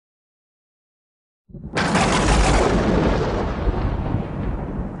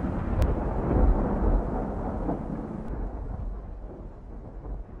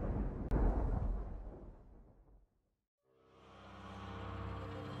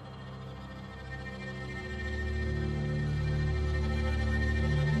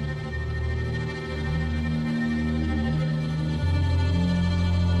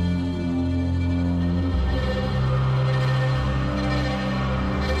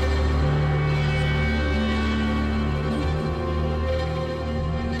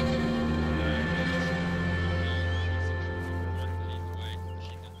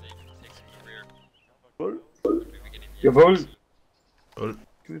Jawohl.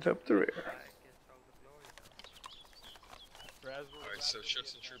 Get up the rear. Alright, so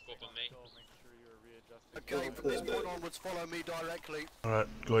shuts and troop up on me. Okay, from this point onwards, follow me directly. Alright,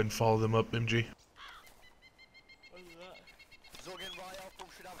 go ahead and follow them up, MG. What is that? Zogen weiter,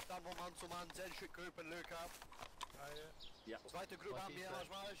 Funkschritt von Mann zu Mann, Zellstückgruppen, Lücke ab. Ja. Zweite Gruppe haben wir,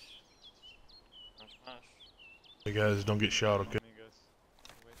 Marsch. Hey guys, don't get shot, okay?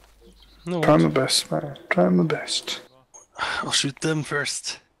 No. Try my best, man. Try my best. I'll shoot them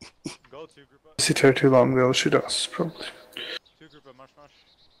first. Sit here too long, they'll shoot us, probably.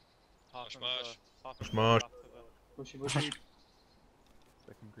 Marsh. Second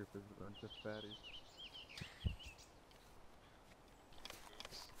group is just fatties.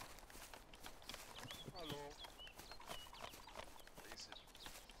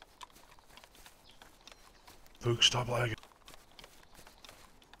 Luke, stop lagging.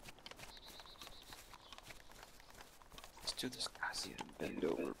 Let's do this, guys. Bend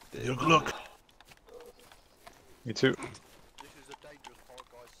over. Look. Me too. This is a dangerous part,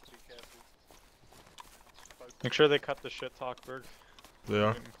 guys, so be careful. Make sure they cut the shit talk, Berg. They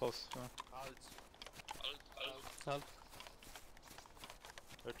are. Getting close. Halt.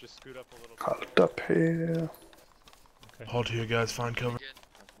 Or just scoot up a little bit. Halt up here. Okay. Hold here, guys. Find cover.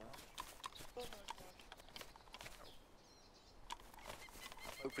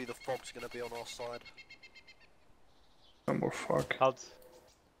 Hopefully the fog's gonna be on our side. No more fog. Halt.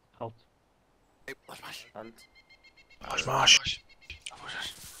 Halt. Hey, marsch. Halt. Marsh. Marsh.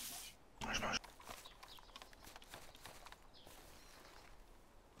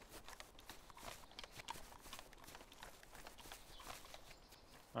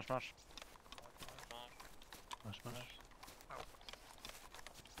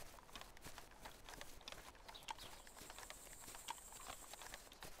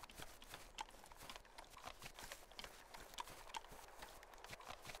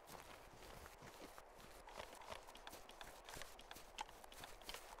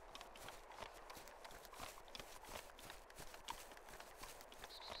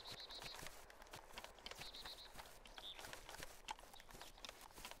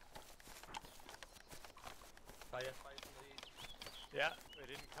 Yeah, they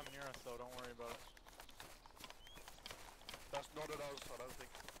didn't come near us though, don't worry about it. That's not at us, I don't think.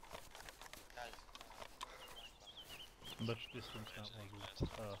 Much distance that was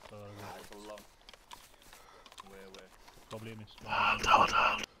Where? probably a miss.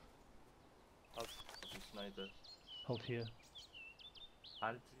 Hold. Sniper. Hold here.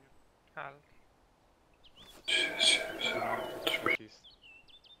 Halt.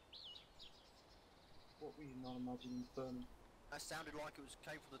 What were you not imagining burning? That sounded like it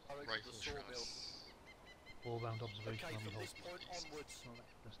came from the direction of the sawmill. All round observation Okay, on the from whole. this point onwards,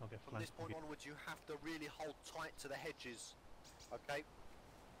 Let's not get from flanked. this point onwards, you have to really hold tight to the hedges. Okay?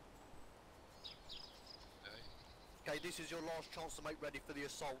 Okay, this is your last chance to make ready for the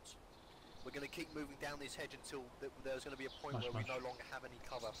assault. We're going to keep moving down this hedge until there's going to be a point where we no longer have any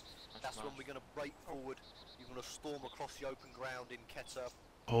cover. That's when we're going to break forward. You're going to storm across the open ground in Keter.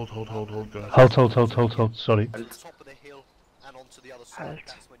 Hold, guys. Hold. Sorry. To the top of the hill and onto the other side.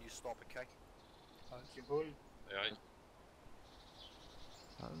 That's when you stop, okay?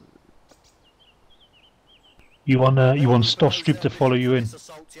 You want Stoss Troop to follow you in?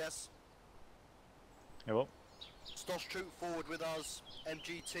 Yes. Yeah, well. Stoss Troop forward with us.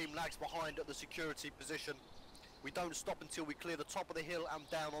 MG team lags behind at the security position. We don't stop until we clear the top of the hill and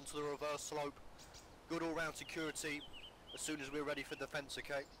down onto the reverse slope. Good all-round security as soon as we're ready for defence,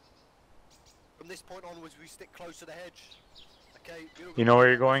 okay? From this point onwards, we stick close to the hedge. Okay. You know where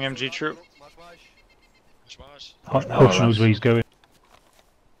you're going, MG Troop? Hoof knows where he's going.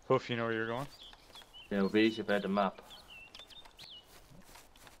 Hoof, you know where you're going? Yeah, we'll be about the map.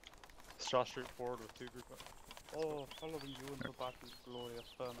 Stoss Troop forward with 2 group. Oh, following you into battle,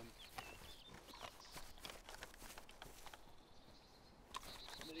 glorious vermin.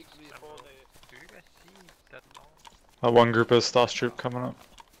 One group is Stoss Troop coming up.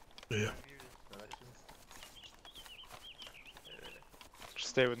 Yeah.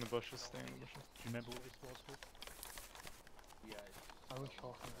 Stay in the bushes, stay in the bushes. Do you remember what this was for? I wish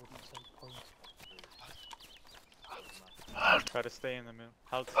Hawking wouldn't say point. Try to stay in the middle.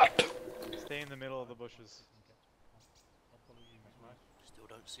 Stay in the middle of the bushes. I'll follow you, Smash. Still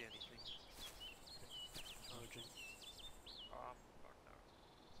don't see anything. Charging. Oh, fuck no.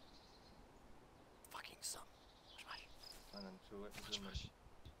 Fucking sun. Smash. And then two it was in Smash.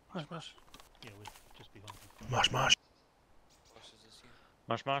 Mash, mash. Yeah, we're just behind you. Mash, mash. Bushes is here.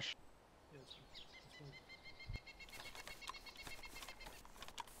 Mash, mash.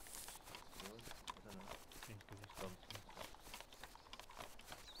 Seems good. It's done.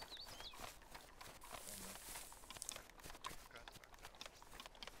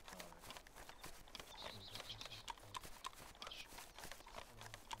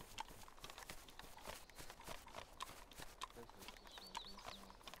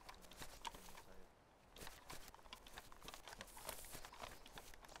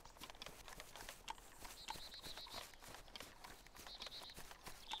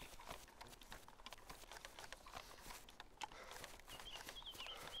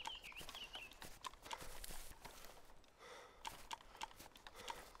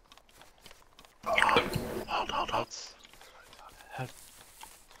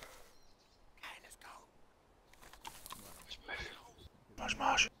 Mash,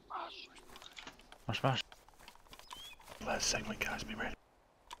 mash. Mash, mash. Last segment, guys, be ready.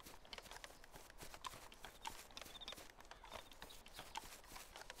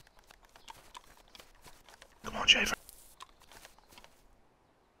 Come on, Schaefer.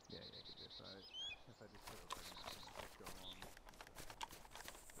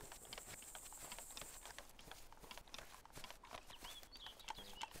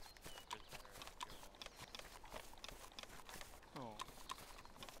 Oh.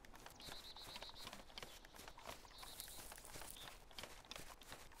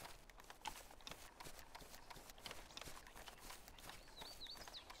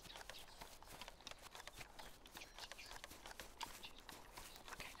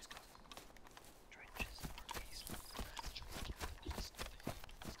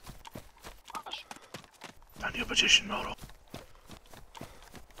 Find your position, Moto.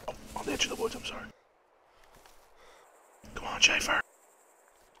 Oh, on the edge of the woods, I'm sorry. Come on, Schaefer.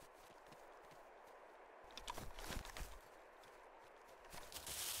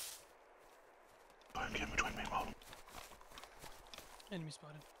 Go ahead and get in between me and Moto. Enemy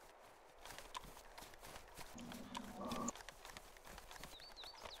spotted.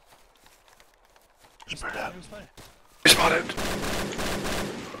 Spread out. Enemy spotted. Spotted.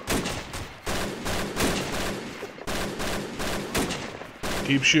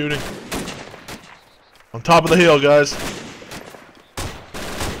 Keep shooting. On top of the hill, guys.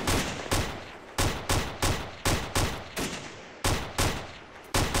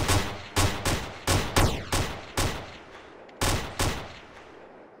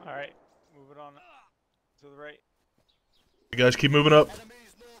 Alright, move it on to the right. You guys keep moving up.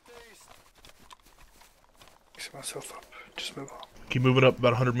 Enemies northeast. Mix myself up. Just move on. Keep moving up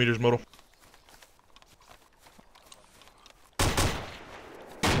about 100 meters, Moto.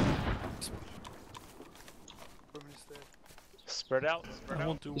 Spread out, spread I out.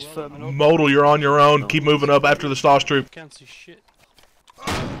 won't do He's well. firming up. Modal, you're on your own. Keep moving up after the Stoss troop. Can't see shit.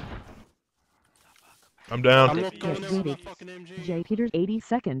 I'm down. I'm not going in with my fucking MG. J. Peters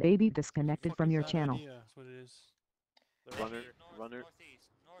 82nd AB disconnected from your Fucking bad channel. idea, that's what it is. Runner, Northeast,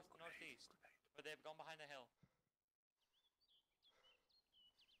 northeast. But they've gone behind the hill.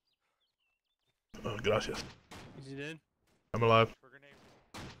 Oh, gracias. Is he dead? I'm alive. For grenade.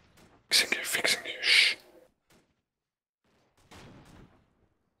 Fixing you, fixing you. Shh.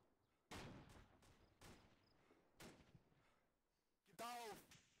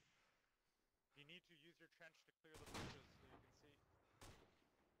 You need to use your trench to clear the bushes so you can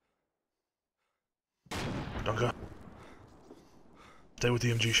see. Don't go. Stay with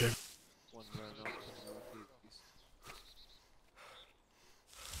the MG, Shape. One ran up to the northeast.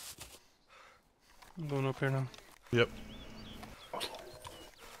 I'm going up here now. Yep.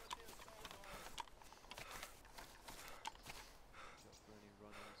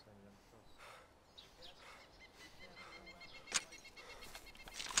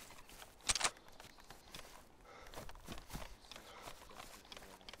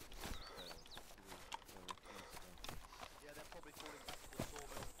 Yeah, they're probably falling back to the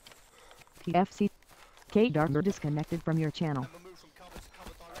sawmill. TFC. K. Darker disconnected from your channel. And we'll move from cover to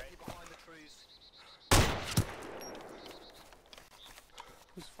cover directly behind the trees.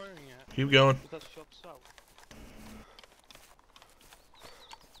 Who's firing at? Keep going. Is that shot south?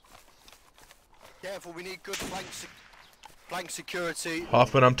 Careful, we need good flank Flank security.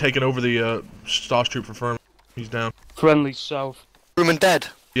 Hoffman, I'm taking over the Stosh troop for firm. He's down. Friendly south. Crewman dead.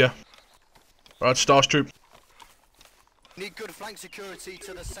 Yeah. Alright, Stosh troop. Need good flank security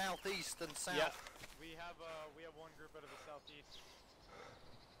to the southeast and south. Yeah. We have one group out of the southeast.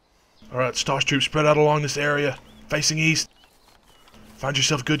 Alright, Stosh troop spread out along this area, facing east. Find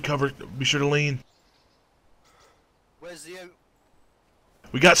yourself good cover. Be sure to lean. Where's the...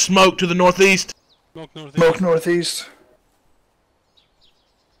 We got smoke to the northeast. Smoke northeast. Smoke northeast.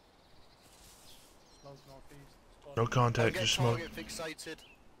 Smoke northeast. No Don't contact, get just smoke. target fixated.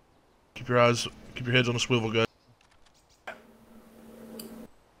 Keep your heads on a swivel, guys.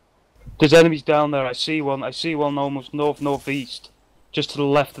 There's enemies down there. I see one. I see one almost northeast, just to the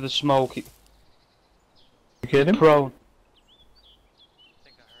left of the smoke. You get him? Prone.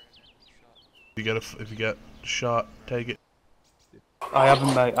 If you get shot, take it. I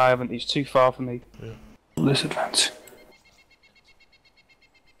haven't, mate. I haven't. He's too far for me. Yeah. Let's advance.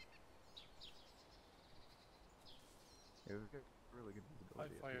 I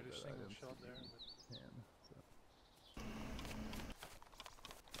fired a single shot there.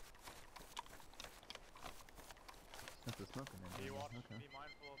 Be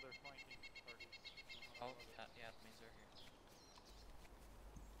mindful of their flanking parties. Oh, yeah, enemies are here.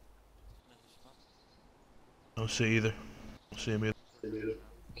 There's a smoke. Don't see either. Don't see him either. Can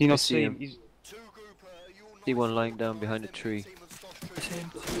you not see him? He's... See one lying down behind a tree.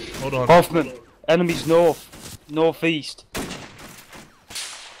 Hold on. Hoffman. Enemies northeast.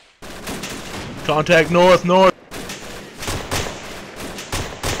 Contact north.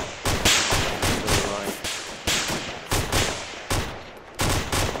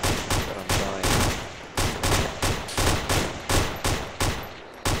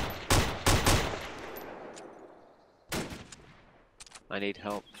 I need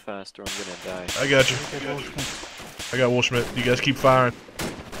help fast or I'm gonna die. I got you. I got Wolfschmidt. You guys keep firing.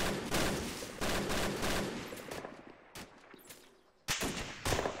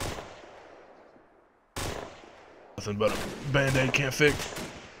 Nothing but a band-aid can't fix.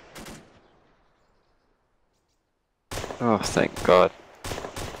 Oh, thank God.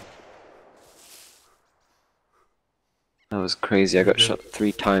 That was crazy. I got shot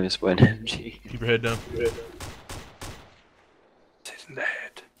 3 times by an MG. Keep your head down. It's in the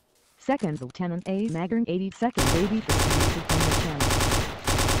head. Second Lieutenant A. Magern 82nd Baby disconnected from your channel.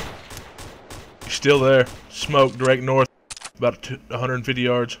 He's still there. Smoke direct north. About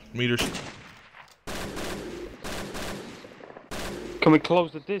 150 meters. Can we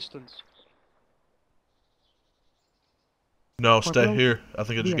close the distance? No, stay Corporal, here. I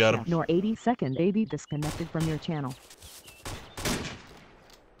think I just got him. Nor 82nd Baby disconnected from your channel.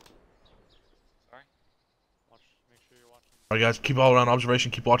 Sorry. Make sure you're watching. Alright guys, keep all around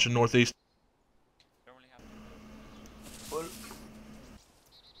observation. Keep watching northeast. Don't really have.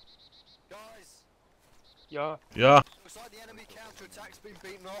 Guys, Yeah. Yeah, looks like the enemy counterattack's been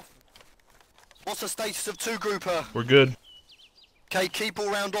beaten off. What's the status of 2 grouper? we're good. Okay, keep all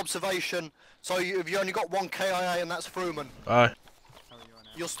round observation. So you've only got 1 KIA and that's Fruman. Aye.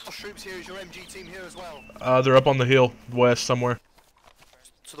 Your Stosh troops here is your MG team here as well. They're up on the hill, west somewhere.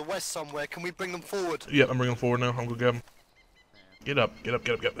 To the west somewhere. Can we bring them forward? Yep, I'm bringing them forward now. I'm gonna grab them. Get up. There we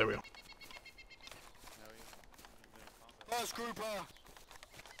go. First grouper.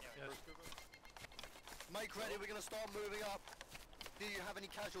 Make ready, we're gonna start moving up. Do you have any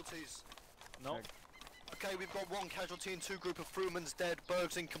casualties? No. Okay, we've got 1 casualty and 2 group of Fruman's dead.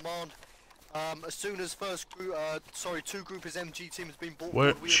 Berg's in command. As soon as 2 groupers MG team has been brought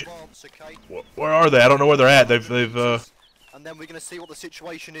Where- forward, we advance, okay? Where are they? I don't know where they're at. They've And then we're gonna see what the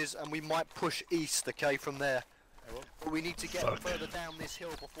situation is, and we might push east, okay, from there. But we need to get further down this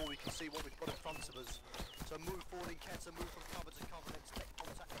hill before we can see what we've got in front of us. So move forward in Keta, move from cover to cover, and expect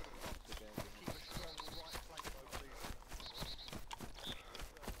contact with the front. Keep a strong right flank though, please.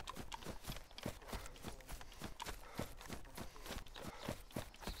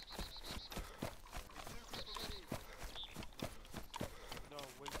 No,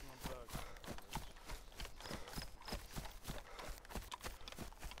 waiting on Berg.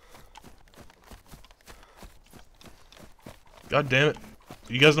 God damn it.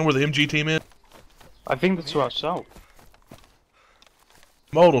 You guys know where the MG team is? I think that's to our south.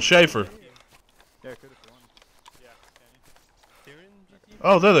 Modal, Schaefer. Yeah,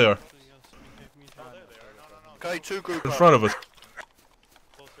 Oh, there they are. Okay, 2 grouper. In front of us.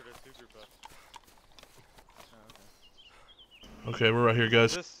 Closer to 2 group. Okay, we're right here,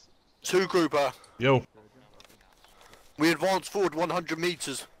 guys. 2 grouper. Yo. We advance forward 100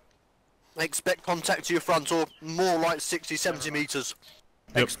 meters. Expect contact to your front, or more like 60, 70 meters.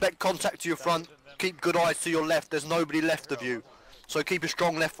 Yep. Expect contact to your front. keep good eyes to your left. There's nobody left of you. So keep a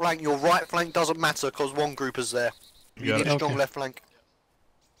strong left flank. Your right flank doesn't matter because one group is there. You need a strong left flank.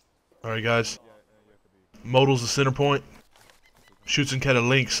 Alright, guys. Modal's the center point. Shoots and Keta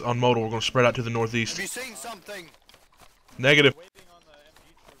links on Modal. We're going to spread out to the northeast. Have you seen something? Negative.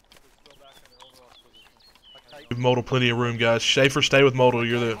 Give Modal plenty of room, guys. Schaefer, stay with Modal.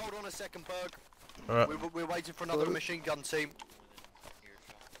 You're the... Hold on a second, Berg. Alright. We're waiting for another machine gun team.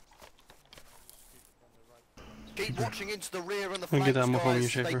 Keep watching into the rear and the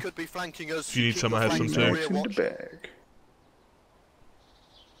flanks, guys. They could be flanking us. If you need some, I have some too. In the bag.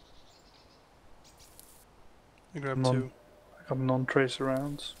 I grabbed two. I got non-tracer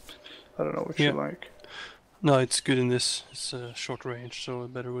rounds. I don't know what you like. No, it's good in this. It's short range, so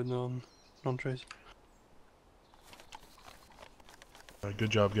better with non-tracer. Alright,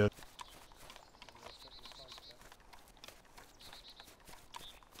 good job, guys.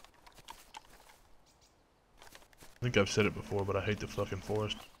 I think I've said it before, but I hate the fucking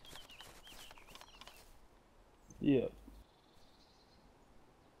forest. Yeah.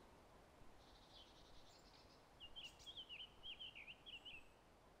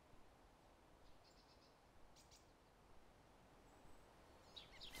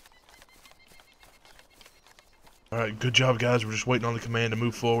 Alright, good job, guys. We're just waiting on the command to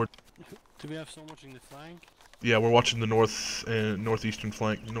move forward. Do we have so much in the flank? Yeah, we're watching the north and northeastern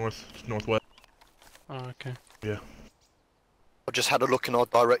flank, northwest. Oh, okay. Yeah. I just had a look in our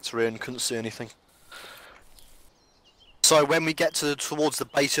directory and couldn't see anything. So when we get towards the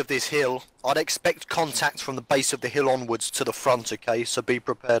base of this hill, I'd expect contact from the base of the hill onwards to the front, okay? So be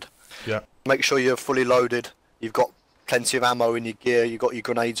prepared. Yeah. Make sure you're fully loaded. You've got plenty of ammo in your gear. You've got your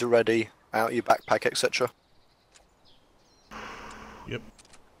grenades already, out of your backpack, etc. Yep.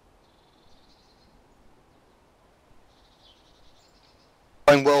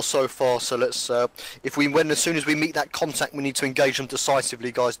 Going well so far, so let's, as soon as we meet that contact, we need to engage them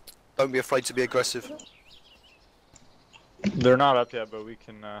decisively, guys. Don't be afraid to be aggressive. They're not up yet, but we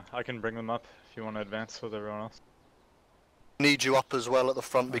can, I can bring them up if you want to advance with everyone else. Need you up as well at the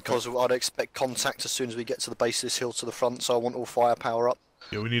front because I'd expect contact as soon as we get to the base of this hill to the front, so I want all firepower up.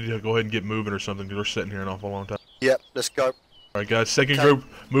 Yeah, we need to go ahead and get moving or something because we're sitting here an awful long time. Yep, let's go. Alright, guys, second group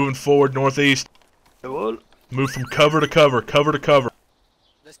moving forward northeast. Move from cover to cover, cover to cover.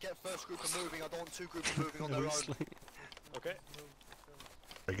 Let's get first group of moving. I don't want two groups moving on their own. Okay.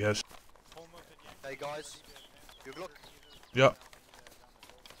 Alright, guys. Hey guys, good luck. Yep.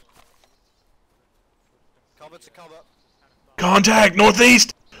 Cover to cover. Contact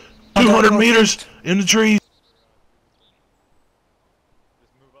northeast! 200 meters in the trees.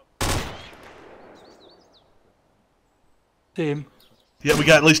 Team. Yeah, we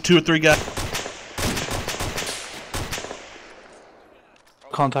got at least 2 or 3 guys.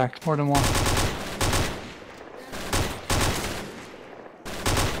 Contact, more than one.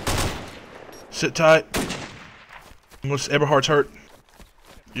 Sit tight. Unless Eberhardt's hurt.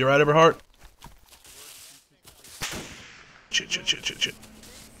 You alright, Eberhardt? Shit.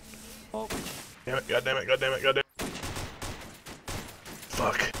 Oh. Damn it, god damn it.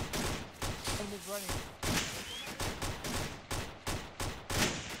 Fuck. Enemy's running.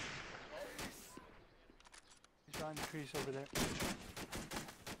 He's behind the trees over there.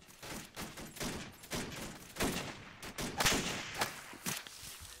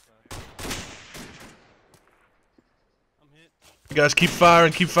 You guys keep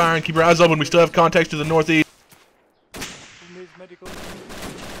firing, keep your eyes open. We still have contacts to the northeast.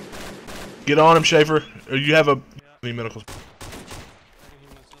 Get on him, Schaefer. Or you have a any medicals.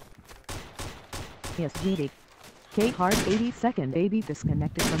 Yes, GD. Kate Hart 82nd baby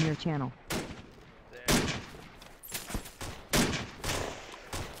disconnected from your channel.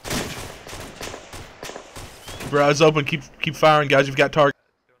 Keep your eyes open, keep firing, guys. You've got target.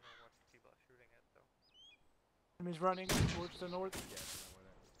 Enemy's running towards the north.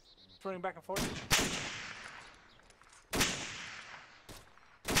 It's running back and forth.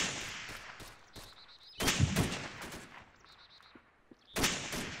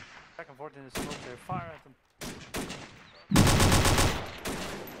 Back and forth in the smoke there. Fire at them.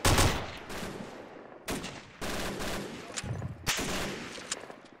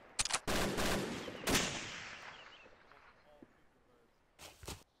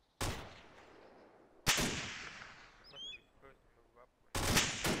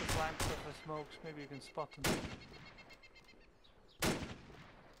 Flanks of the smokes, maybe you can spot them.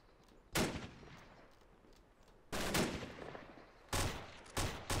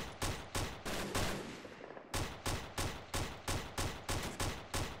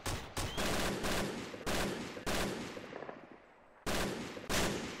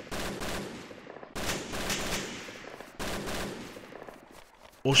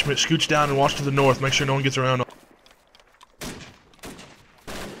 Wolfschmidt, scooch down and watch to the north. Make sure no one gets around.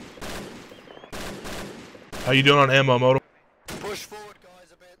 How you doing on ammo, Moto? Push forward,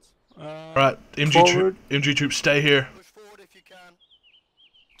 guys, a bit. Alright, MG troops, stay here. Push forward if you can.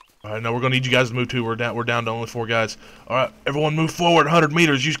 Alright, now we're gonna need you guys to move too. We're down to only 4 guys. Alright, everyone move forward 100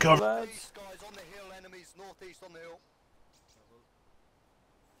 meters. Use cover. East, guys, on the hill. Enemies northeast on the hill.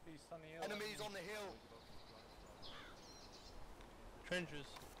 Enemies on the hill. Trenches.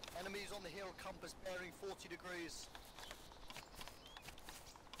 Enemies on the hill. Compass bearing 40 degrees.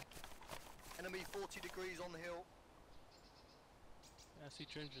 Enemy 40 degrees on the hill. I see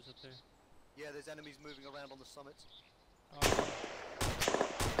trenches up there. Yeah, there's enemies moving around on the summit.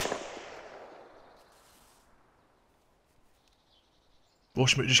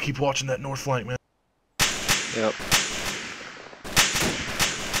 Wolfschmidt, just keep watching that north flank, man. Yep.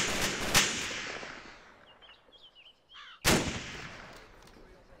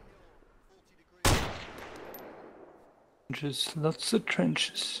 Trenches, lots of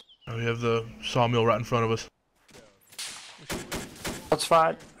trenches. Oh, we have the sawmill right in front of us. Shots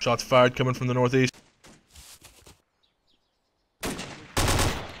fired. Shots fired coming from the northeast.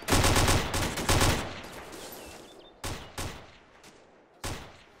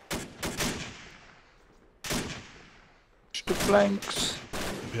 The flanks.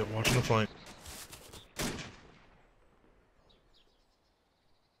 Yep, watching the flank.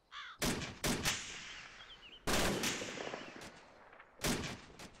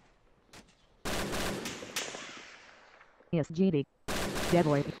 SGD.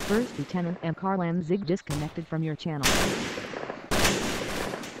 Devoy, First Lieutenant M. Karlan Zig disconnected from your channel.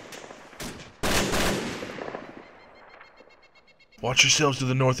 Watch yourselves to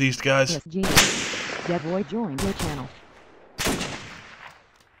the northeast, guys. SGD. Devoy joined your channel.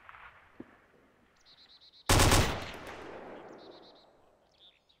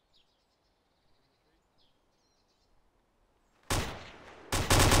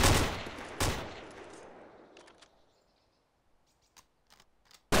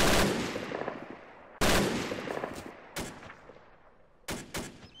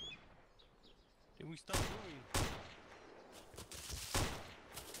 Did we stop moving?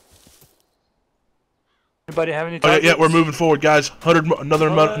 Anybody have any Oh, targets? yeah, we're moving forward, guys. Another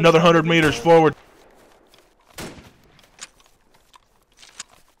 100 meters forward.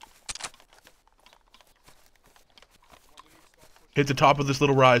 Hit the top of this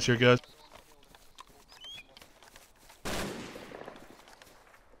little rise here, guys.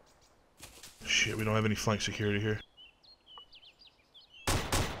 Shit, we don't have any flank security here.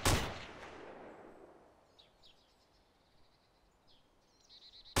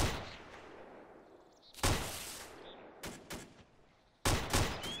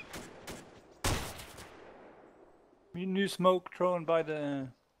 New smoke thrown by the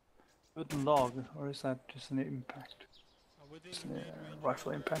wooden log, or is that just an impact? Just a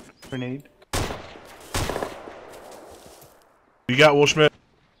rifle impact? Grenade? You got Wolfschmidt?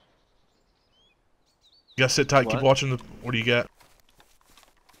 You gotta sit tight, keep What? watching the... What do you got?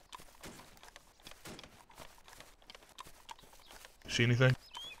 See anything?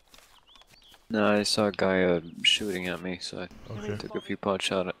 No, I saw a guy shooting at me, so I Okay. took a few pot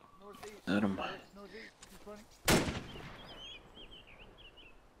shot at him.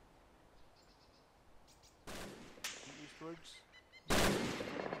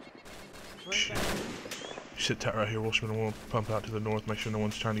 Shit. Sit tight right here, Wolfschmidt, and we'll pump out to the north, make sure no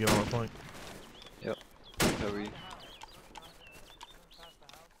one's trying to get on our flank. Yep. Cover you.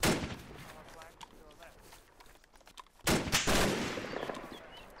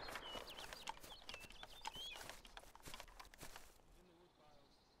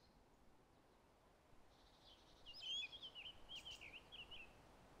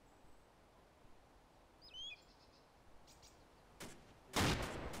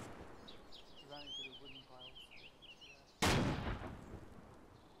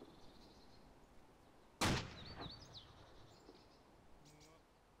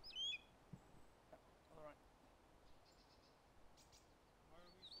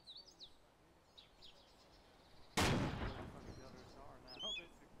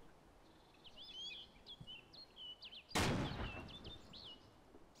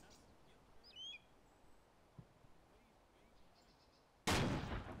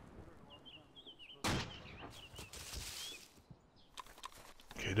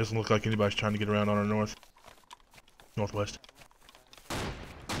 Okay, it doesn't look like anybody's trying to get around on our northwest.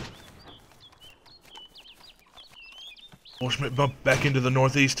 Wolfschmidt, bump back into the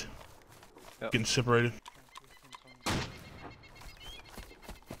northeast. Yep. Getting separated.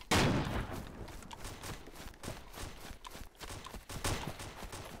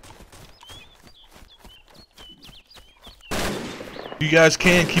 You guys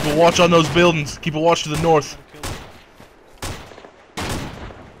can keep a watch on those buildings. Keep a watch to the north.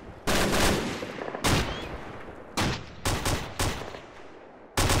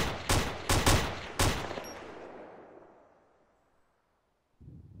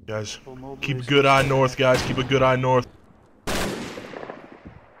 Guys, keep a good eye north, guys. Keep a good eye north.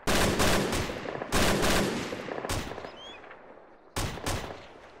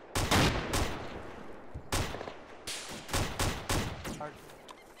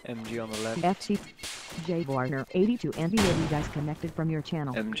 MG on the left. FC J Warner 82 anti-heavy guys connected from your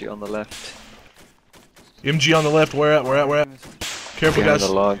channel. MG on the left. MG on the left. Where at? Where at? Where at? Careful, Behind guys.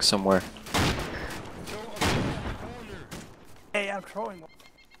 the log somewhere. Hey, I'm throwing one.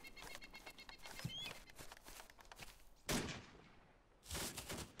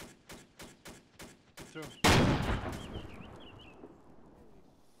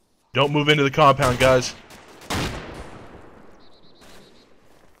 Don't move into the compound, guys.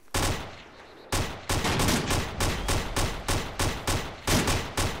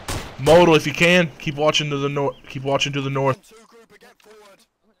 Modal, if you can, keep watching to the north. Keep watching to the north.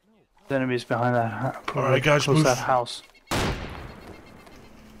 The enemies behind that. All right, guys, close move. that house.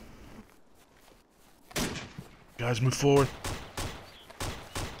 Guys, move forward.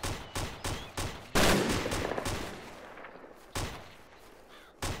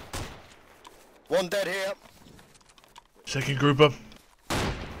 One dead here. Second group up.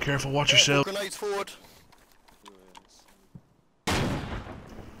 Careful, watch yourself. Grenades forward.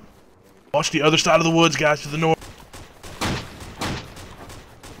 Watch the other side of the woods, guys, to the north.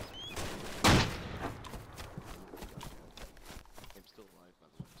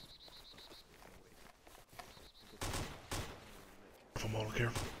 Careful, model,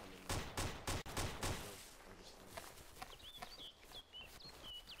 careful.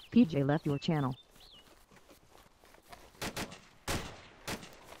 PJ left your channel.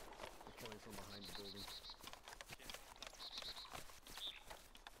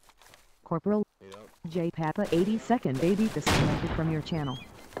 Corporal J Papa 82nd baby disconnected from your channel.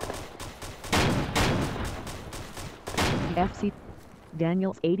 FC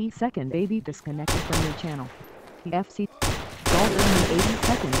Daniels 82nd baby disconnected from your channel. FC Dalton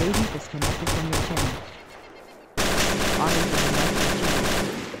 82nd baby disconnected from your channel.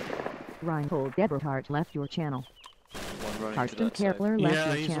 Reinhold Eberhardt left your channel. One running to Karsten that side. Kepler left Yeah,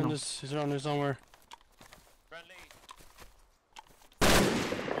 your he's channel. on this. He's around here somewhere.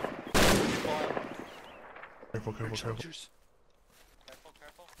 Careful, careful, careful.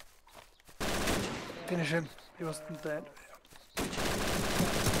 Finish him. He wasn't dead.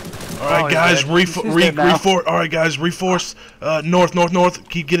 Alright, Oh, guys, he's dead now. Alright, guys, reforce. North, north, north.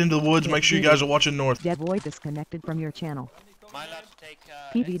 Keep getting into the woods. Make sure you guys are watching north. Dead boy disconnected from your channel. Am I allowed to take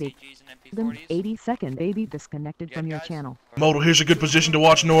PVD. SCGs and Them MP40s? 82nd baby disconnected from your channel. Modal, here's a good position to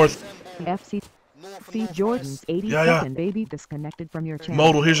watch north. FC C Jordan's 82nd Yeah. baby disconnected from your channel.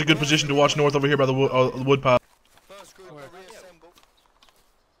 Modal, here's a good position to watch north over here by the wood pile.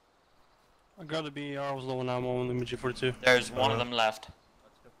 I got the BER was low on ammo on the MG42. There's one of them left.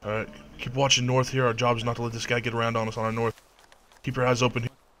 Alright, keep watching north here. Our job is not to let this guy get around on us on our north. Keep your eyes open.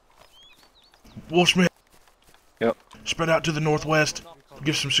 Wolfsmith. Yep. Spread out to the northwest.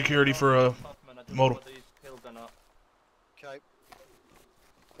 Give some security for Modal. Okay.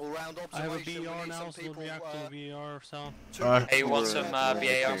 All round I have a observation. BER We need now, some so people, react to the BER sound. Alright. Hey, you want some BAR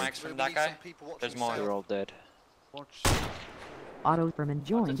max from that guy? There's more. They're all dead. Otto Berman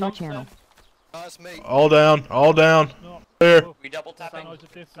joined your channel. That's me. All down, all down. There. We double tapping.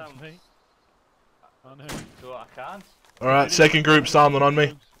 So I can't. Alright, second group, Somlin on me.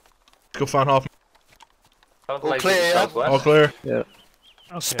 Let's go find Hoffman. All clear, yeah? All clear. Yeah.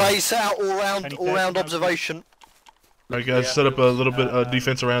 Space out all round observation. Alright guys, set up a little bit of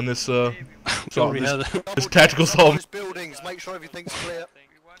defense around this Already had it. this tactical solve. Those buildings, make sure everything's clear.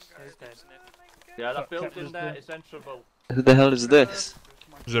 Yeah, that building there is enterable. Who the hell is this?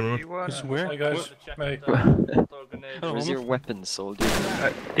 Is everyone? This is where? Hey guys, hey. Where's your weapon, soldier?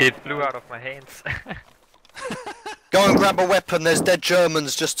 It flew out of my hands. Go and grab a weapon, there's dead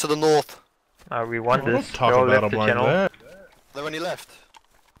Germans just to the north. We won this. Don't talk They all about left them the like channel. that. There any left?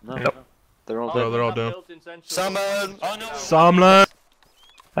 No. Nope. They're all No, dead. they're all down. Summon! Oh no! Somlin!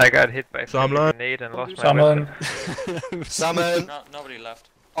 I got hit by a Samlan. grenade and lost my Summon. weapon. Summon! No, nobody left.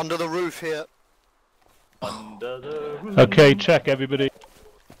 Under the roof here. Under the Okay, check everybody.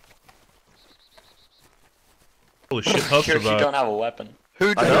 Holy shit, Huff Sure, you survived. don't have a weapon.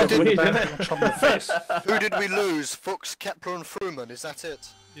 Who know, did, we- who did we lose? Fuchs, Kepler and Fruman, is that it?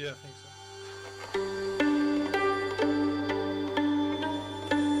 Yeah, I think so.